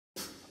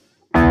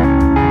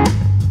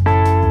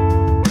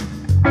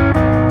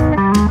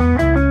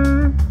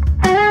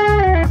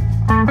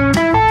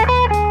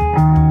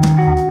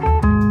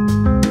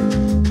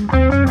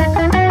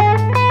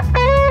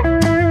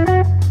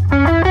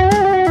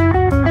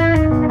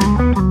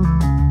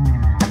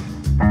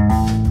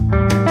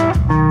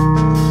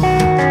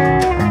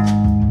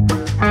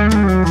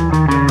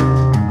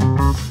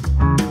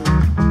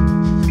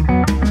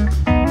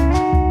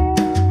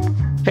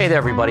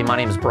everybody. My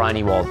name is Brian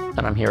Ewald,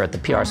 and I'm here at the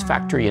PRS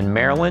factory in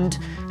Maryland,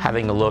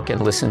 having a look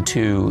and listen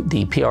to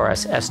the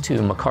PRS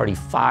S2 McCarty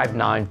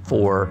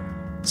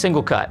 594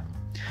 single cut.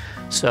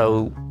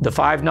 So the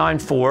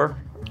 594,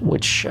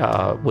 which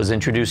was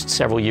introduced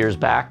several years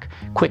back,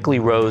 quickly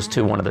rose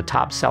to one of the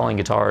top selling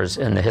guitars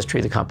in the history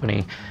of the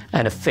company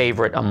and a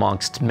favorite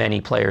amongst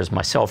many players,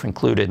 myself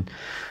included.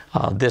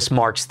 This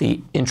marks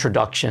the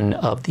introduction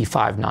of the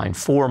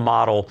 594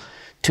 model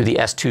to the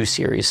S2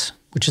 series,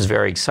 which is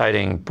very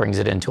exciting, brings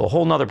it into a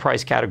whole nother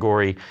price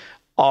category,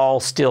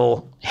 all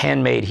still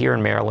handmade here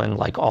in Maryland,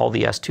 like all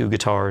the S2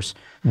 guitars.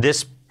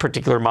 This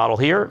particular model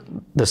here,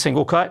 the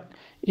single cut,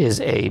 is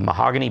a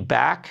mahogany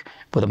back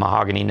with a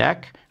mahogany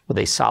neck with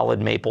a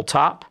solid maple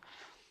top.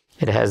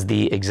 It has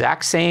the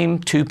exact same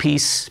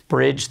two-piece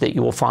bridge that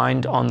you will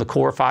find on the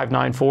core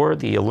 594,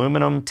 the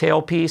aluminum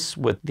tailpiece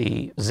with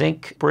the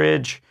zinc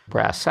bridge,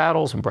 brass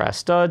saddles and brass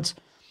studs,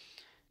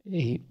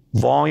 a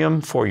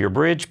volume for your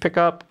bridge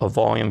pickup, a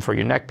volume for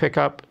your neck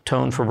pickup,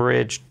 tone for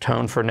bridge,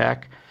 tone for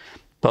neck.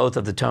 Both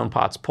of the tone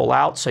pots pull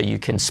out so you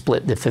can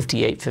split the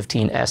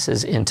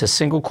 5815S's into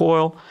single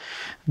coil.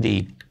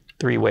 The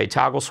three-way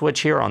toggle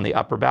switch here on the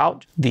upper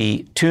bout.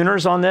 The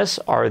tuners on this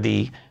are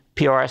the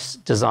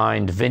PRS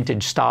designed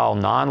vintage style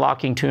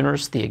non-locking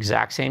tuners, the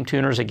exact same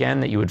tuners again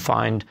that you would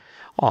find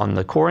on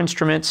the core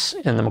instruments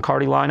in the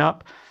McCarty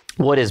lineup.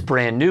 What is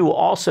brand new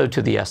also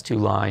to the S2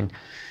 line,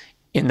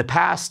 in the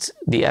past,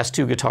 the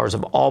S2 guitars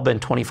have all been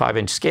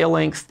 25-inch scale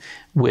length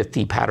with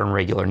the pattern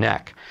regular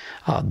neck.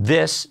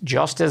 This,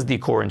 just as the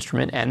core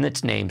instrument and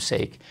its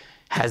namesake,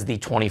 has the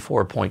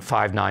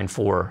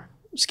 24.594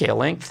 scale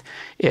length.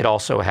 It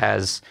also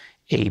has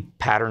a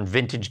pattern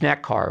vintage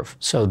neck carve.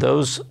 So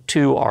those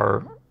two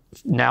are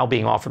now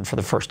being offered for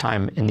the first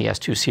time in the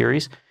S2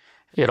 series.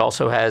 It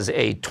also has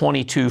a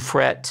 22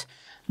 fret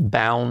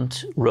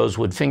bound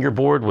rosewood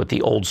fingerboard with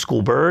the old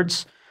school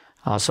birds.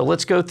 So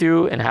let's go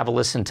through and have a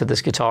listen to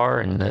this guitar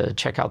and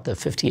check out the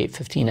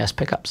 5815S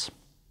pickups.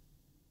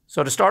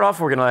 So to start off,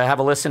 we're going to have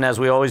a listen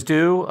as we always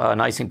do,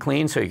 nice and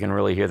clean so you can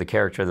really hear the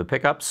character of the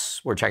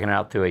pickups. We're checking it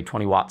out through a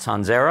 20-watt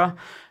Sanzera,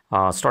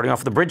 starting off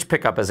with the bridge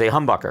pickup as a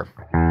humbucker.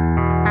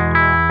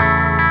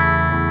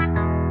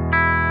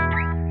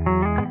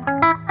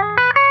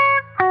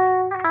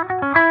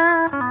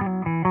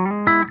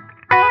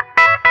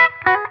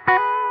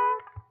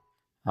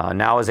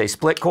 Now is a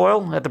split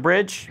coil at the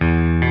bridge.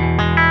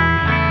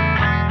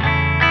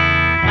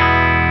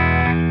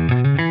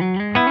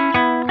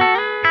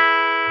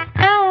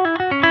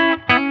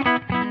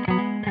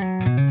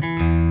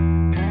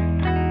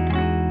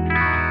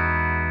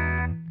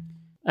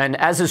 And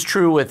as is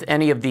true with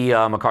any of the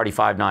McCarty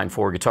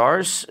 594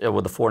 guitars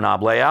with the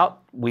 4-knob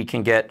layout, we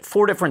can get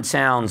 4 different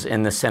sounds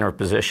in the center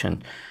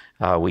position.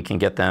 We can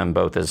get them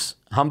both as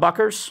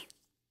humbuckers,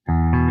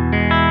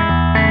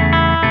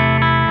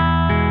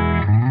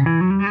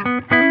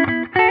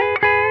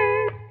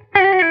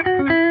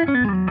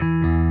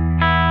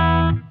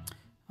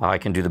 I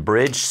can do the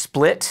bridge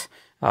split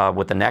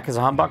with the neck as a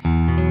humbucker.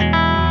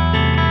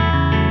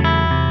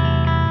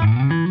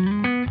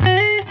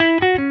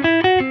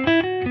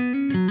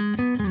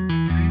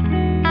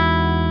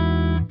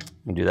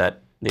 You can do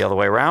that the other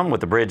way around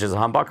with the bridge as a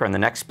humbucker and the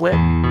neck split.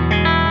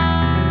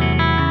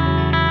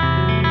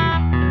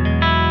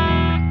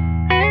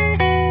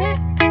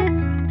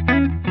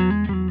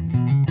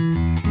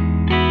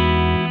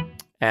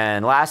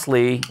 And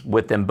lastly,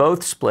 with them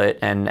both split,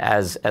 and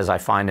as I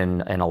find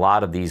in a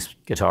lot of these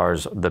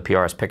guitars, the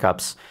PRS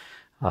pickups,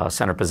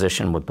 center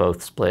position with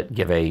both split,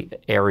 give a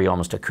airy,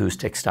 almost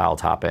acoustic style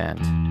top end.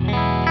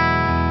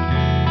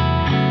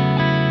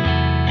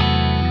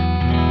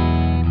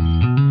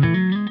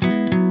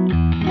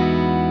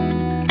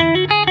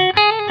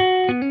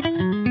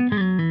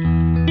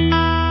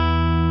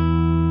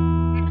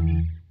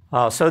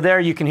 So there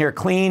you can hear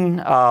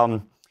clean.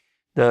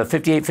 The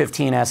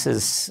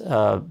 5815S's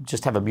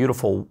just have a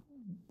beautiful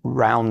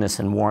roundness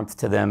and warmth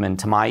to them, and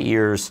to my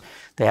ears,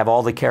 they have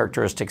all the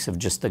characteristics of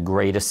just the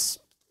greatest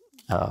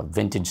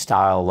vintage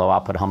style low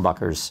output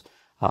humbuckers,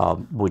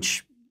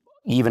 which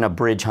even a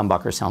bridge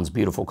humbucker sounds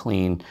beautiful,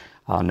 clean,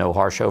 no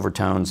harsh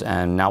overtones,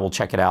 and now we'll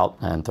check it out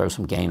and throw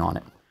some gain on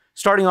it.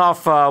 Starting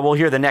off, we'll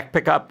hear the neck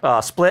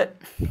pickup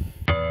split.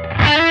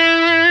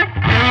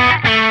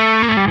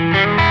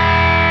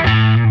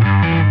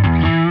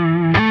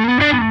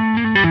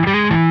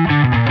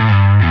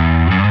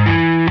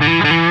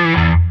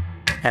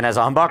 And as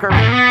a humbucker.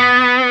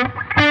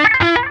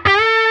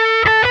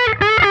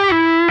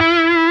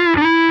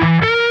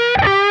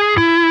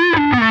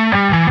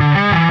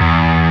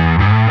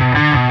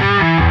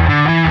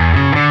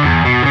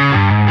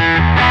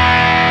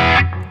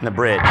 And the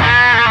bridge.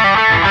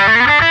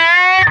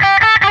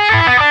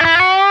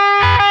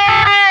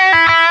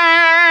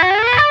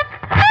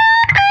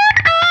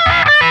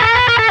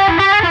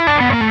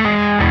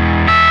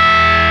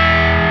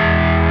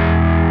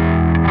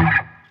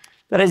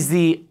 That is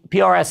the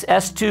PRS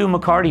S2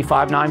 McCarty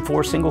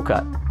 594 single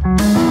cut.